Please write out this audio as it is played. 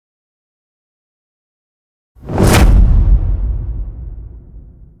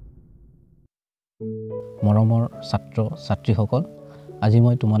মৰমৰ ছাত্ৰ ছাত্ৰীসকল আজি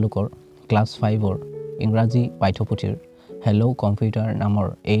মই তোমালোকৰ ক্লাছ 5ৰ ইংৰাজী পাঠ্যপুথিৰ হেল্ল' কম্পিউটাৰ নামৰ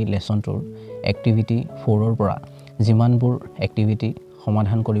এই লেসনটোৰ এক্টিভিটি 4ৰ পৰা যিমানবোৰ এক্টিভিটি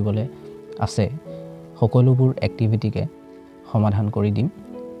সমাধান কৰিবলৈ আছে সকলোবোৰ এক্টিভিটিকে সমাধান কৰি দিম।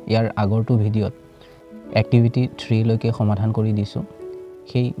 ইয়াৰ আগৰটো ভিডিঅ'ত এক্টিভিটি 3 লৈকে সমাধান কৰি দিছো।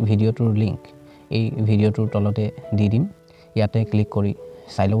 সেই ভিডিঅ'টোৰ লিংক এই ভিডিঅ'টোৰ তলতে দি দিম। ইয়াতে ক্লিক কৰি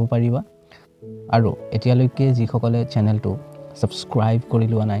চাই ল'ব পাৰিবা। আৰু এতিয়ালৈকে যিসকলে চেনেলটো সাবস্ক্ৰাইব কৰি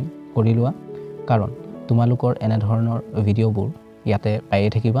লোৱা কাৰণ তোমালোকৰ এনে ধৰণৰ ভিডিঅ'বোৰ ইয়াতে পাইয়ে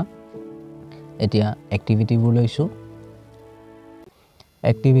থাকিবা। এতিয়া এক্টিভিটিবোৰ লৈছো।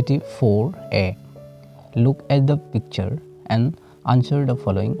 Activity 4A Look at the picture and answer the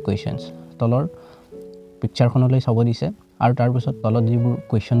following questions. তলৰ পিকচাৰখনলৈ চাব দিছে আৰু তাৰ পিছত তলত যিবোৰ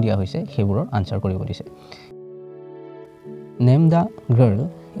কোৱেশ্চন দিয়া হৈছে সেইবোৰৰ আনসাৰ কৰিব দিছে। Name the girl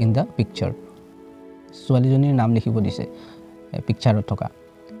in the picture. ছোৱালীজনীৰ নাম লিখিব দিছে পিকচাৰত থকা।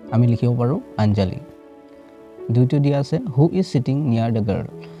 আমি লিখিব পাৰো অঞ্জলি। দুইটো দিয়া আছে who is sitting near the girl.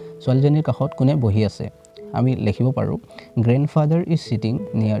 ছোৱালীজনীৰ কাষত কোনে বহি আছে। আমি লিখিব পাৰো grandfather is sitting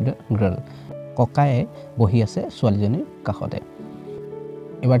near the girl. ককায়ে বহি আছে ছোৱালীজনীৰ কাষতে।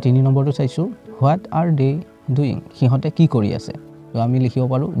 এবাৰ 3 নম্বৰটো চাইছো what are they doing. সিহঁতে কি কৰি আছে। তো আমি লিখিব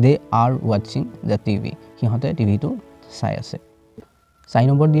পাৰো they are watching the TV. সিহঁতে টিভিটো চাই আছে। 4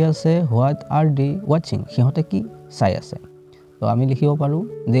 নম্বৰ দিয়া আছে what are they watching. সিহঁতে কি চাই আছে। তো আমি লিখিব পাৰো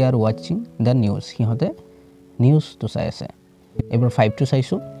they are watching the news. সিহঁতে নিউজটো চাই আছে। এবাৰ 5 টো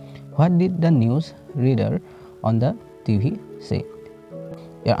চাইছো what did the news reader on the TV say.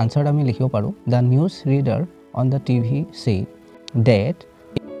 Year answer আমি লিখিব পাৰো the news reader on the TV said that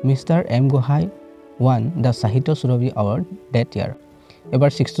Mr. M. Gohai won the Sahitya Surabhi Award that year. এবাৰ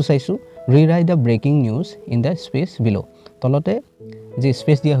 6 টো চাইছো rewrite the breaking news in the space below. তলতে যে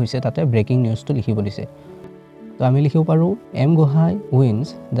space দিয়া হৈছে তাতে ব্রেকিং নিউজটো লিখিব দিছে। তো আমি লিখিব পাৰো M. Gohai wins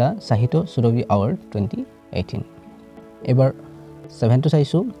the Sahitya Surabhi Award 2018. এবাৰ 7 টো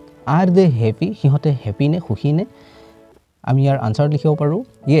চাইছো are they happy. সিহঁতে হ্যাপি নে খুশি নে। আমি ইয়াৰ আনসাৰ লিখিব পাৰো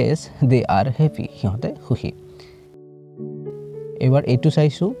yes they are happy. সিহঁতে খুশি। এবাৰ 8 টো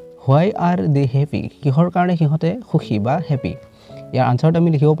চাইছো why are they happy. কিহৰ কাৰণে সিহঁতে খুশি বা হ্যাপি। ইয়াৰ আনসাৰটো আমি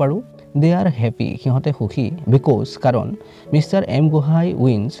লিখিব পাৰো they are happy. সিহঁতে খুশি because কাৰণ Mr. M. Gohai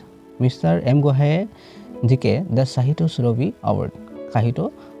wins. Mr. M. Gohai জিকে the Sahitya Surabhi Award. Sahitya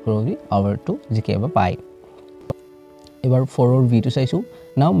Surabhi Award টো জিকে বা পায়। এবাৰ 4ৰ V টো চাইছো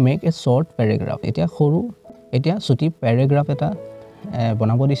now make a short paragraph. এতিয়া ছুটি প্যাৰাগ্ৰাফ এটা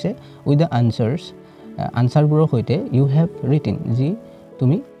বনাব দিছে with the answers. আনসাৰবোৰৰ সৈতে you have written. যি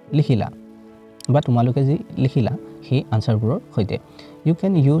তুমি লিখিলা বা তোমালোকে যি লিখিলা সেই আনসাৰবোৰৰ সৈতে you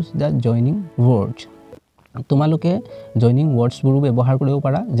can use the joining words. তোমালোকে joining words বোৰ ব্যৱহাৰ কৰিব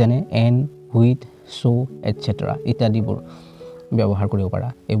পাৰা যেনে and with so etc ইত্যাদিবোৰ ব্যৱহাৰ কৰিব পাৰা।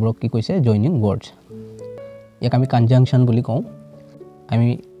 এইবোৰক কি কৈছে joining words। ইয়াক আমি কনজাংশন বুলি কওঁ। আমি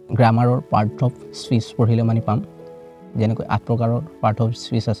গ্ৰামাৰৰ পাৰ্ট অফ স্পীচ পঢ়িলে মানে পাম যেনেকৈ 8 প্ৰকাৰৰ পাৰ্ট অফ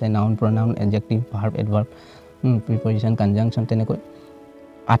স্পীচ আছে নাউন প্ৰনাউন এডজেক্টিভ ভাৰ্ব এডভাৰ্ব প্ৰিপজিশন কনজাংশন তেনেকৈ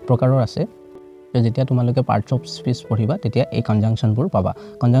 8 প্ৰকাৰৰ আছে। তো যেতিয়া তোমালোকে পাৰ্টস অফ স্পীচ পঢ়িবা তেতিয়া এই কনজাংশনবোৰ পাবা।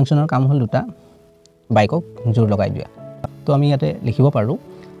 কনজাংশনৰ কাম হ'ল দুটা বাইকক জোৰ লগাই দিয়া। তো আমি ইয়াতে লিখিব পাৰো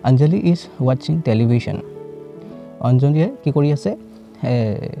অঞ্জলি ইজ ওয়াচিং টেলিভিশন. অঞ্জলিয়ে কি কৰি আছে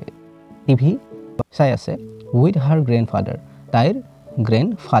টিভি চাই আছে উইথ হাৰ গ্ৰেণ্ডফাদাৰ. তাইৰ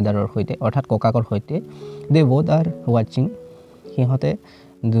গ্ৰেণ্ডফাদাৰৰ সৈতে অৰ্থাৎ ককাকৰ সৈতে দে বোথ আৰ ওয়াচিং. সিহঁতে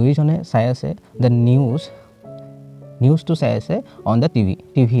দুইজনে চাই আছে দ্য নিউজটো চাই আছে on the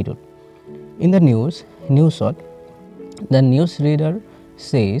টিভিটোত। In the newsত the news reader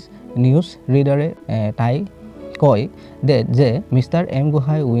says তাই কয় that যে Mr. M.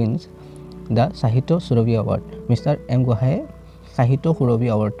 Gohai wins the Sahitya Surabhi Award. Mr. M. Gohai Sahitya Surabhi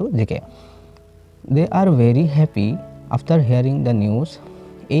Award টো জিকে। They are very happy after hearing the news.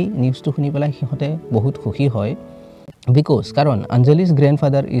 এই নিউজটো শুনি পেলাই সিহঁতে বহুত খুশি হয় because কাৰণ Anjali's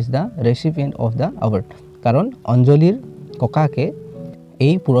grandfather is the recipient of the award. কাৰণ অঞ্জলিৰ ককাকে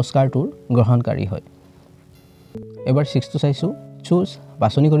এই পুৰস্কাৰটোৰ গ্ৰহণকাৰী হয়। এবাৰ 6 টো চাইছো চুজ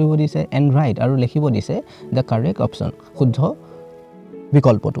বাছনি কৰিব দিছে এণ্ড ৰাইট আৰু লিখিব দিছে দ্য কাৰেক্ট অপচন শুদ্ধ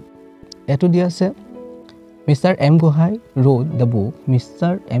বিকল্পটো। এটো দিয়া আছে mister M Gohain road the book.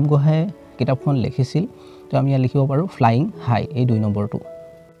 Mister M Gohain কিতাপখন লিখিছিল। তো আমি ইয়াত লিখিব পাৰো ফ্লাইং হাই এই 2 নম্বৰটো।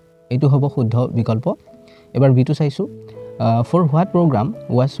 এইটো হ'ব শুদ্ধ বিকল্প। এবাৰ বি টো চাইছো for what programme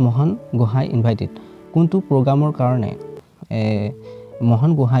was Mohan Gohain invited. কোনটো প্ৰগ্ৰামৰ কাৰণে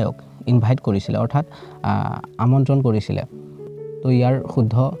মোহন গোহাইক ইনভাইট কৰিছিল অৰ্থাৎ আমন্ত্ৰণ কৰিছিল। তো ইয়াৰ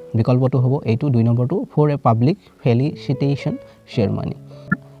শুদ্ধ বিকল্পটো হ'ব এইটো 2 নম্বৰটো ফৰ এ পাব্লিক ফেলিচিটেশ্যন চেৰেমনি।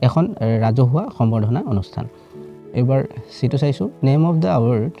 এখন ৰাজহুৱা সম্বৰ্ধনা অনুষ্ঠান এবাৰ সিটো চাইছো name of the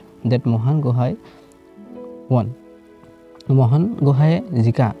আৱাৰ্ড that Mohan Gohain one Mohan গোহায়ে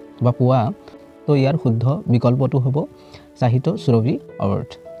জিকা বা পোৱা তো ইয়াৰ শুদ্ধ বিকল্পটো হ'ব সাহিত্য সুৰভি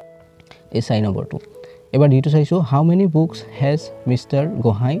এৱাৰ্ড এই 4 নম্বৰটো এবাৰ ডিটো চাইছো হাউ many books has mister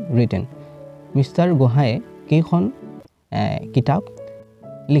Gohain written mister গোহায়ে কেইখন কিতাপ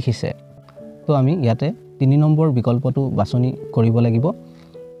লিখিছে তো আমি ইয়াতে 3 নম্বৰ বিকল্পটো বাছনি কৰিব লাগিব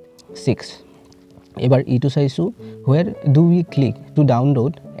 6 এবাৰ ইটো চাইছো where do we click to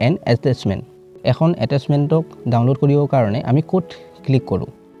download an attachment এখন attachmentক ডাউনলোড কৰিবৰ কাৰণে আমি ক'ত ক্লিক কৰো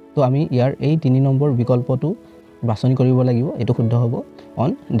তো আমি ইয়াৰ এই 3 নম্বৰ বিকল্পটো বাছনি কৰিব লাগিব এটো শুদ্ধ হ'ব অন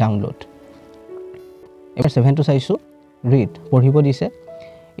ডাউনলোড এবাৰ 7 টো চাইছো ৰিড পঢ়িব দিছে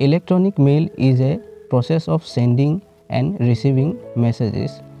electronic mail is a process of sending and receiving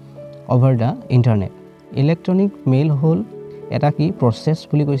messages over the internet electronic mail হল এটা কি প্ৰসেস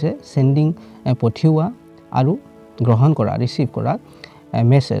বুলি কৈছে সেন্ডিং পঠিওৱা আৰু গ্ৰহণ কৰা ৰিসিভ কৰা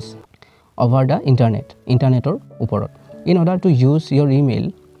মেছেজ over the ইন্টাৰনেটৰ ওপৰত in order to use your email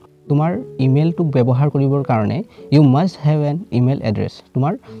তোমাৰ ইমেইলটো ব্যৱহাৰ কৰিবৰ কাৰণে you must have an email address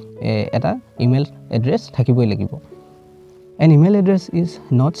তোমাৰ এটা ইমেইল এড্ৰেছ থাকিবই লাগিব an email address is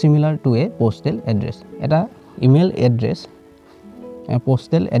not similar to a postal address এটা ইমেইল এড্ৰেছ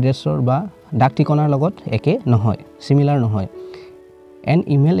postal addressৰ বা ডাক ঠিকনাৰ লগত একে নহয় similar নহয় an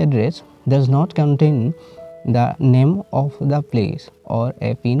email address does not contain the name of the place or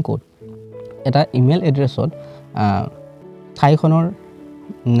a pin code এটা ইমেইল এড্ৰেছত ঠাইখনৰ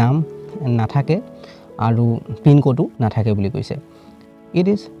নাম নাথাকে আৰু পিন কোডো নাথাকে বুলি কৈছে it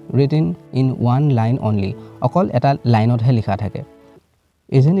is written in one line only অকল এটা লাইনতহে লিখা থাকে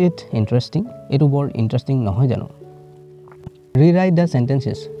isn't it interesting এটো বৰ ইন্টাৰেষ্টিং নহয় জানো rewrite the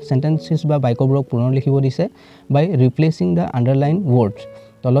sentences বা বাক্যবোৰক পুনৰ লিখিব দিছে by replacing the underlined words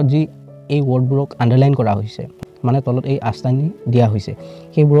তলত যি এই ওয়াৰ্ডবোৰক আন্ডাৰলাইন কৰা হৈছে মানে তলত এই আস্থানি দিয়া হৈছে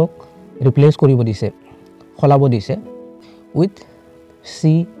সেইবোৰক ৰিপ্লেস কৰিব দিছে খলাব দিছে with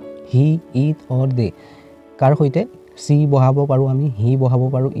she he it or they car হৈতে she বহাব পাৰো আমি he বহাব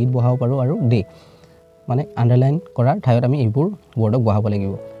পাৰো it বহাব পাৰো আৰু they মানে আন্ডাৰলাইন কৰাৰ ঠাইত আমি এইবোৰ ওয়াৰ্ডক বহাব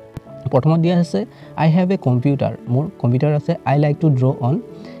লাগিব প্ৰথমত দিয়া আছে I have a computer মোৰ কম্পিউটাৰ আছে I like to draw on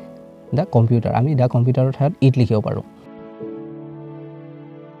the computer আমি the computer ঠাইত it লিখিব পাৰো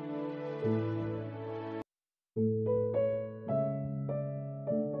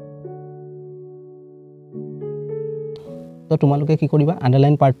তো তোমালোকে কি কৰিবা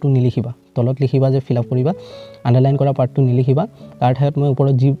আন্ডাৰলাইন পাৰ্টটো নিলিখিবা তলত লিখিবা যে ফিল আপ কৰিবা আন্ডাৰলাইন কৰা পাৰ্টটো নিলিখিবা তাৰ ঠাইত মই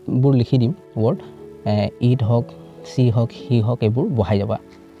ওপৰত যিবোৰ লিখি দিম ওয়াৰ্ড ইট হক সি হক হি হক এইবোৰ বহাই যাবা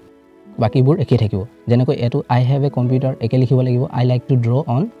বাকিবোৰ একে থাকিব যেনেকৈ এটো আই হ্যাভ এ কম্পিউটাৰ একে লিখিব লাগিব আই লাইক টু ড্ৰ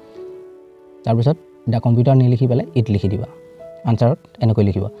অন তাৰ পিছত দা কম্পিউটাৰ নিলিখি পেলাই ইট লিখি দিবা আনসাৰত এনেকৈ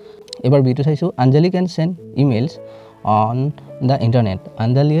লিখিবা এবাৰ বিটো চাইছো আঞ্জলি can send emails on the internet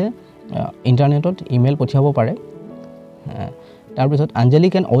আঞ্জলিয়ে ইন্টাৰনেটত ইমেইল পঠিয়াব পাৰে তাৰ পিছত আঞ্জলি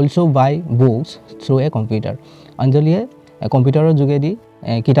can also buy books through A computer আঞ্জলিয়ে কম্পিউটাৰৰ যোগেদি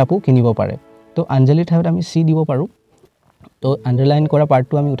কিতাপো কিনিব পাৰে তো আঞ্জলিৰ ঠাইত আমি সি দিব পাৰো তো আন্ডাৰলাইন কৰা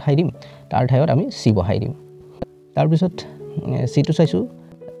পাৰ্টটো আমি উঠাই দিম তাৰ ঠাইত আমি সি বহাই দিম তাৰ পিছত সিটো চাইছো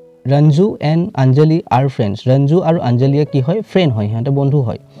Ranju and Anjali R friends Ranju আৰু আঞ্জলিয়ে কি হয় ফ্ৰেণ্ড হয় হেঁতে বন্ধু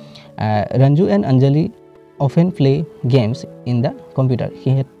হয় Ranju and Anjali often play games in the computer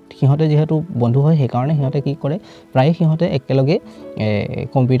সিহঁতে যেহেতু বন্ধু হয় সেইকাৰণে সিহঁতে কি কৰে প্ৰায় সিহঁতে একেলগে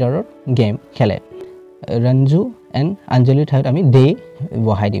কম্পিউটাৰৰ গেম খেলে ৰঞ্জু এণ্ড আঞ্জলিৰ ঠাইত আমি দে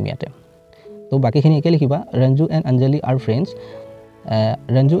বহাই দিম ইয়াতে তো বাকিখিনি একে লিখিবা Ranju and Anjali R friends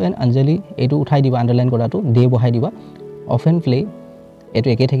Ranju and আঞ্জলি এইটো উঠাই দিবা আন্ডাৰলাইন কৰাটো দে বহাই দিবা অফেন প্লে এইটো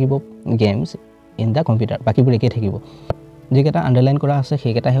একে থাকিব গেমছ ইন দা কম্পিউটাৰ বাকিবোৰ একে থাকিব যিকেইটা আন্ডাৰলাইন কৰা আছে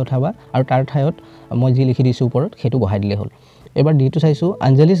সেইকেইটাহে উঠাবা আৰু তাৰ ঠাইত মই যি লিখি দিছোঁ ওপৰত সেইটো বহাই দিলে হ'ল এবাৰ ডিটো চাইছোঁ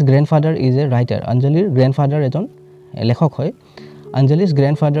আঞ্জলিছ grandfather is a writer আঞ্জলিৰ grandfather এজন লেখক হয় আঞ্জলিছ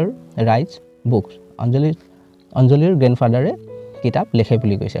গ্ৰেণ্ডফাদাৰ ৰাইটছ বুকছ অঞ্জলিৰ গ্ৰেণ্ডফাদাৰে কিতাপ লিখে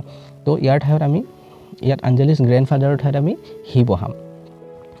বুলি কৈছে তো ইয়াৰ ঠাইত আমি ইয়াত আঞ্জলিছ গ্ৰেণ্ডফাদাৰৰ ঠাইত আমি হি বহাম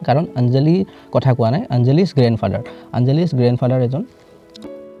কাৰণ আঞ্জলি কথা কোৱা নাই আঞ্জলিছ গ্ৰেণ্ডফাদাৰ এজন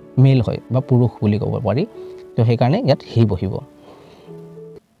মেল হয় বা পুৰুষ বুলি ক'ব পাৰি তো সেইকাৰণে ইয়াত হি বহিব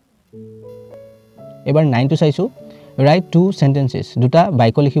এবাৰ 9 টো চাইছোঁ ৰাইট টু সেন্টেন্সেস দুটা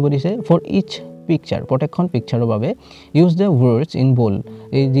বাক্য লিখিব দিছে ফৰ ইচ পিকচাৰ প্ৰত্যেকখন পিকচাৰৰ বাবে use the words in bold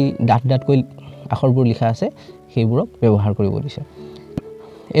এই যি ডাট কৈ আখৰবোৰ লিখা আছে সেইবোৰক ব্যৱহাৰ কৰিব দিছে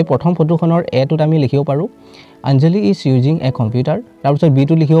এই প্ৰথম ফটোখনৰ এটোত আমি লিখিব পাৰো আঞ্জলি ইজ ইউজিং এ কম্পিউটাৰ তাৰ পিছত বি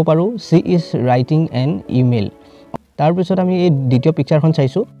টো লিখিব পাৰো সি ইজ ৰাইটিং এন ইমেইল তাৰপিছত আমি এই দ্বিতীয় পিকচাৰখন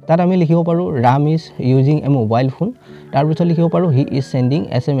চাইছোঁ তাত আমি লিখিব পাৰোঁ Ram is using a mobile phone তাৰপিছত লিখিব পাৰোঁ he is sending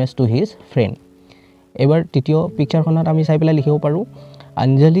SMS to his friend এবাৰ তৃতীয় পিকচাৰখনত আমি চাই পেলাই লিখিব পাৰোঁ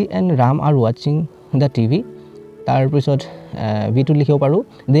অঞ্জলি এণ্ড ৰাম আৰ ৱাচিং দ্য টিভি তাৰপিছত ভিটোত লিখিব পাৰোঁ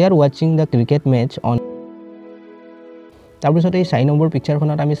দে আৰ ৱাচিং দ্য ক্ৰিকেট মেচ অন তাৰপিছত এই 4 নম্বৰ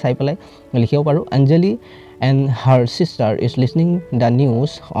পিকচাৰখনত আমি চাই পেলাই লিখিব পাৰোঁ অঞ্জলি and her sister is লিছনিং the news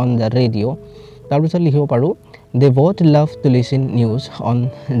on the radio' তাৰপিছত লিখিব পাৰোঁ দে both love to লিছন news on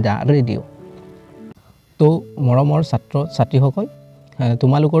the radio' তো মৰমৰ ছাত্ৰ ছাত্ৰীসকল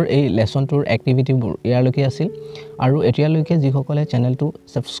তোমালোকৰ এই লেছনটোৰ এক্টিভিটিবোৰ ইয়ালৈকে আছিল আৰু এতিয়ালৈকে যিসকলে চেনেলটো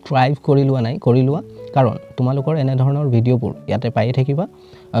ছাবস্ক্ৰাইব কৰি লোৱা নাই কৰি লোৱা কাৰণ তোমালোকৰ এনেধৰণৰ ভিডিঅ'বোৰ ইয়াতে পাই থাকিবা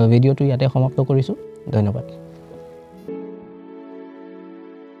ভিডিঅ'টো ইয়াতে সমাপ্ত কৰিছোঁ ধন্যবাদ